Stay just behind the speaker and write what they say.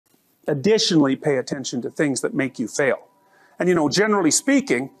additionally pay attention to things that make you fail. And, you know, generally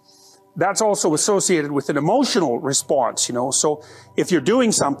speaking, that's also associated with an emotional response, you know. So if you're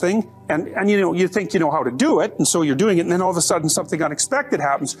doing something and you know, you think you know how to do it, and so you're doing it, and then all of a sudden something unexpected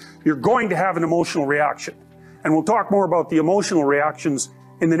happens, you're going to have an emotional reaction. And we'll talk more about the emotional reactions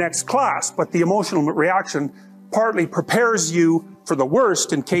in the next class, but the emotional reaction partly prepares you for the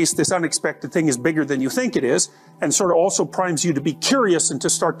worst in case this unexpected thing is bigger than you think it is, and sort of also primes you to be curious and to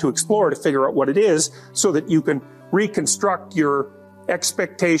start to explore, to figure out what it is, so that you can reconstruct your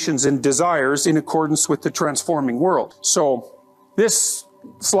expectations and desires in accordance with the transforming world. So this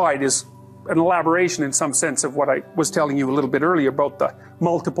slide is an elaboration in some sense of what I was telling you a little bit earlier about the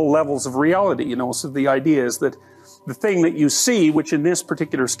multiple levels of reality, you know. So the idea is that the thing that you see, which in this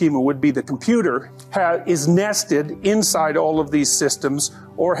particular schema would be the computer, is nested inside all of these systems,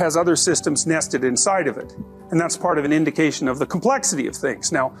 or has other systems nested inside of it. And that's part of an indication of the complexity of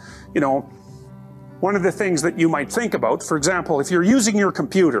things. Now, you know, one of the things that you might think about, for example, if you're using your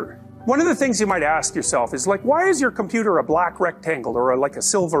computer, one of the things you might ask yourself is like, why is your computer a black rectangle or like a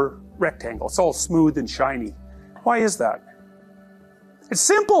silver rectangle? It's all smooth and shiny. Why is that? It's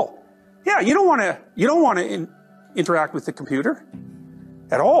simple. Yeah, you don't want to interact with the computer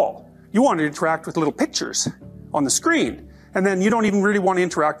at all. You want to interact with little pictures on the screen. And then you don't even really want to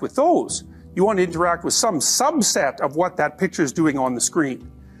interact with those. You want to interact with some subset of what that picture is doing on the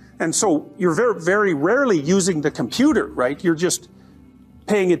screen. And so you're very, very rarely using the computer, right? You're just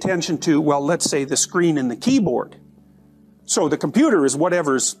paying attention to, well, let's say the screen and the keyboard. So the computer is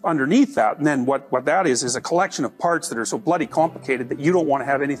whatever's underneath that. And then what that is a collection of parts that are so bloody complicated that you don't want to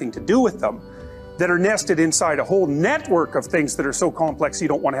have anything to do with them, that are nested inside a whole network of things that are so complex you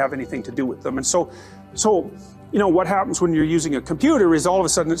don't want to have anything to do with them. And so, you know, what happens when you're using a computer is all of a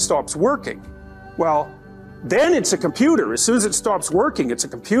sudden it stops working. Well, then it's a computer. As soon as it stops working, it's a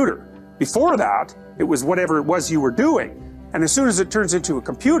computer. Before that, it was whatever it was you were doing. And as soon as it turns into a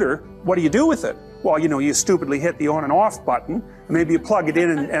computer, what do you do with it? Well, you know, you stupidly hit the on and off button. Maybe you plug it in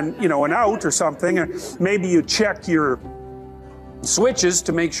and you know, and out or something. Or maybe you check your switches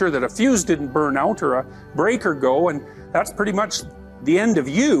to make sure that a fuse didn't burn out or a breaker go. And that's pretty much the end of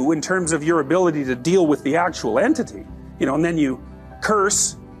you in terms of your ability to deal with the actual entity. You know, and then you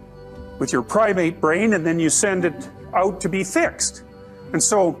curse with your primate brain, and then you send it out to be fixed. And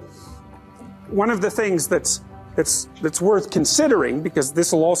so one of the things that's worth considering, because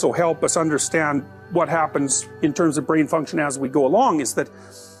this will also help us understand what happens in terms of brain function as we go along, is that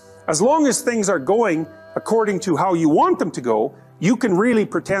as long as things are going according to how you want them to go, you can really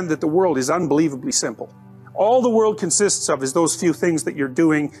pretend that the world is unbelievably simple. All the world consists of is those few things that you're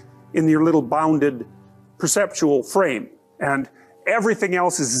doing in your little bounded perceptual frame. And everything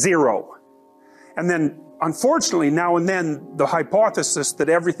else is zero. And then, unfortunately, now and then, the hypothesis that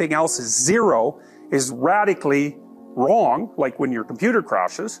everything else is zero is radically wrong, like when your computer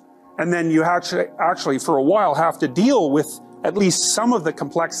crashes. And then you actually, for a while, have to deal with at least some of the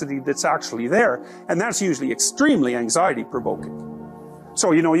complexity that's actually there. And that's usually extremely anxiety-provoking.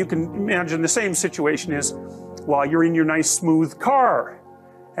 So, you know, you can imagine the same situation is while you're in your nice, smooth car,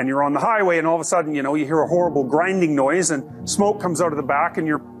 and you're on the highway, and all of a sudden, you know, you hear a horrible grinding noise, and smoke comes out of the back, and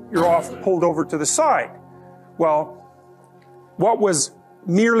you're pulled over to the side. Well, what was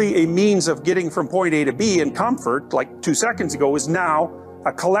merely a means of getting from point A to B in comfort, like 2 seconds ago, is now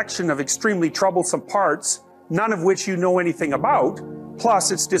a collection of extremely troublesome parts, none of which you know anything about,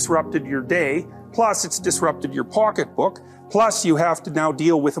 plus it's disrupted your day, plus it's disrupted your pocketbook, plus you have to now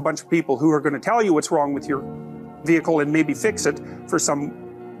deal with a bunch of people who are going to tell you what's wrong with your vehicle and maybe fix it for some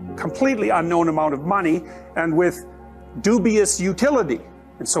completely unknown amount of money and with dubious utility.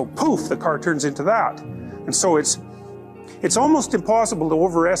 And so poof, the car turns into that. And so it's almost impossible to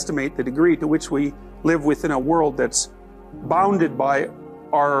overestimate the degree to which we live within a world that's bounded by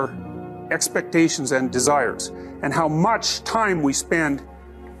our expectations and desires, and how much time we spend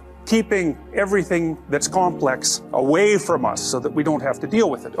keeping everything that's complex away from us so that we don't have to deal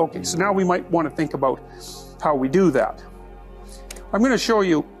with it. Okay, so now we might want to think about how we do that. I'm going to show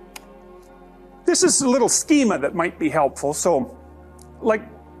you, this is a little schema that might be helpful. So, like,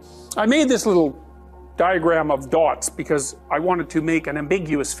 I made this little diagram of dots because I wanted to make an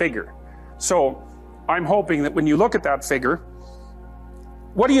ambiguous figure. So, I'm hoping that when you look at that figure,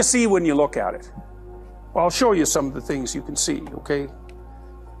 what do you see when you look at it? Well, I'll show you some of the things you can see, okay?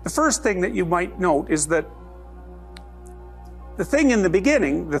 The first thing that you might note is that the thing in the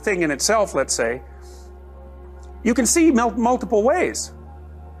beginning, the thing in itself, let's say, you can see multiple ways.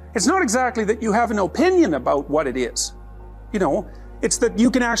 It's not exactly that you have an opinion about what it is. You know, it's that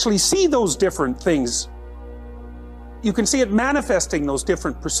you can actually see those different things you can see it manifesting those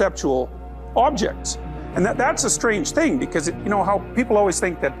different perceptual objects. And that's a strange thing, because you know how people always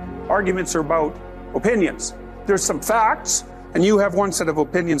think that arguments are about opinions. There's some facts, and you have one set of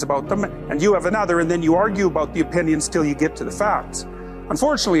opinions about them, and you have another, and then you argue about the opinions till you get to the facts.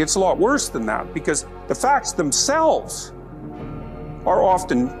 Unfortunately, it's a lot worse than that, because the facts themselves are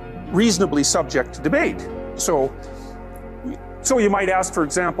often reasonably subject to debate. So you might ask, for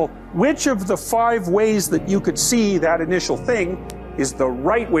example, which of the 5 ways that you could see that initial thing is the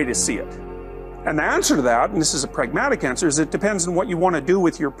right way to see it? And the answer to that, and this is a pragmatic answer, is it depends on what you want to do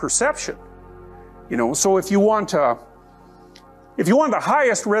with your perception. You know, so if you want the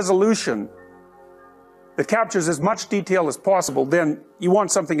highest resolution that captures as much detail as possible, then you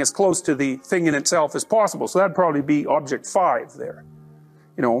want something as close to the thing in itself as possible. So that'd probably be object 5 there.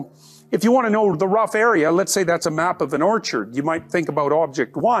 You know, if you want to know the rough area, let's say that's a map of an orchard, you might think about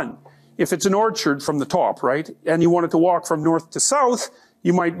object 1. If it's an orchard from the top, right, and you wanted to walk from north to south,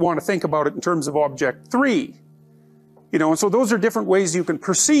 you might want to think about it in terms of object 3. You know, and so those are different ways you can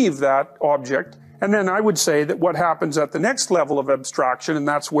perceive that object. And then I would say that what happens at the next level of abstraction, and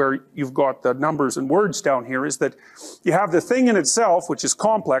that's where you've got the numbers and words down here, is that you have the thing in itself, which is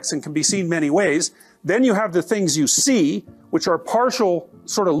complex and can be seen many ways. Then you have the things you see, which are partial,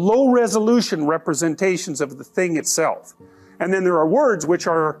 sort of low resolution representations of the thing itself. And then there are words which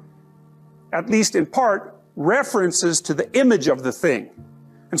are, at least in part, references to the image of the thing.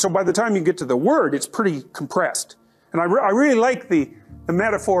 And so by the time you get to the word, it's pretty compressed. And I really like the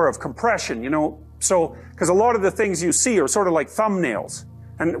metaphor of compression, you know. So, because a lot of the things you see are sort of like thumbnails.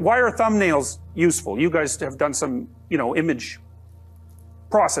 And why are thumbnails useful? You guys have done some, you know, image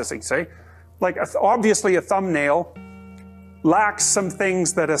processing, say. Like, obviously a thumbnail lacks some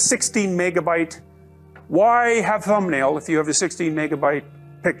things that a 16 megabyte, why have thumbnail if you have a 16 megabyte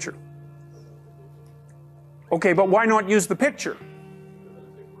picture? Okay, but why not use the picture?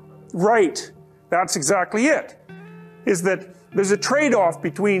 Right, that's exactly it. Is that there's a trade-off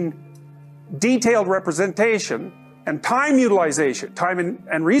between detailed representation and time utilization, time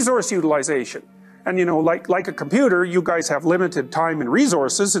and resource utilization. And you know, like a computer, you guys have limited time and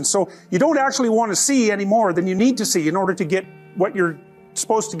resources, and so you don't actually want to see any more than you need to see in order to get what you're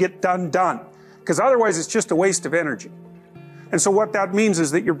supposed to get done. Because otherwise it's just a waste of energy. And so what that means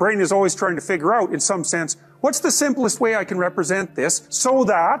is that your brain is always trying to figure out, in some sense, what's the simplest way I can represent this so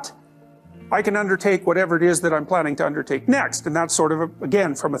that I can undertake whatever it is that I'm planning to undertake next. And that's sort of,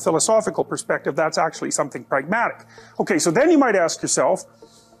 again, from a philosophical perspective, that's actually something pragmatic. Okay, so then you might ask yourself,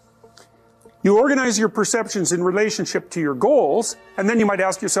 you organize your perceptions in relationship to your goals, and then you might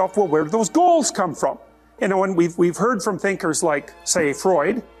ask yourself, well, where do those goals come from? You know, and we've heard from thinkers like, say,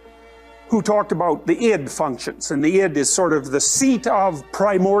 Freud, who talked about the id functions, and the id is sort of the seat of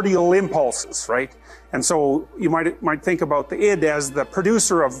primordial impulses, right? And so you might think about the id as the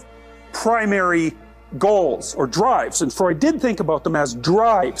producer of primary goals or drives, and Freud did think about them as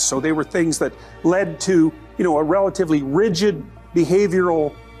drives. So they were things that led to, you know, a relatively rigid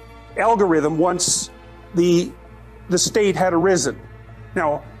behavioral algorithm once the state had arisen.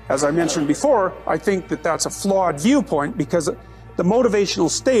 Now, as I mentioned before, I think that that's a flawed viewpoint, because the motivational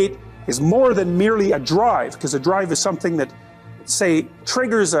state is more than merely a drive, because a drive is something that, say,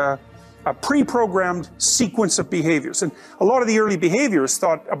 triggers a pre-programmed sequence of behaviors. And a lot of the early behaviorists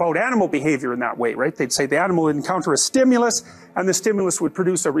thought about animal behavior in that way, right? They'd say the animal would encounter a stimulus, and the stimulus would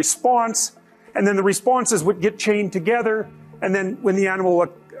produce a response, and then the responses would get chained together, and then when the animal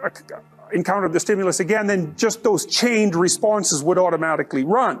encountered the stimulus again, then just those chained responses would automatically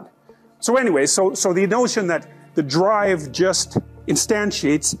run. So anyway, so the notion that the drive just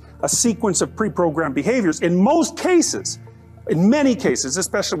instantiates a sequence of pre-programmed behaviors, in most cases, in many cases,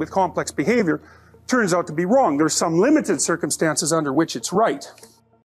 especially with complex behavior, turns out to be wrong. There's some limited circumstances under which it's right.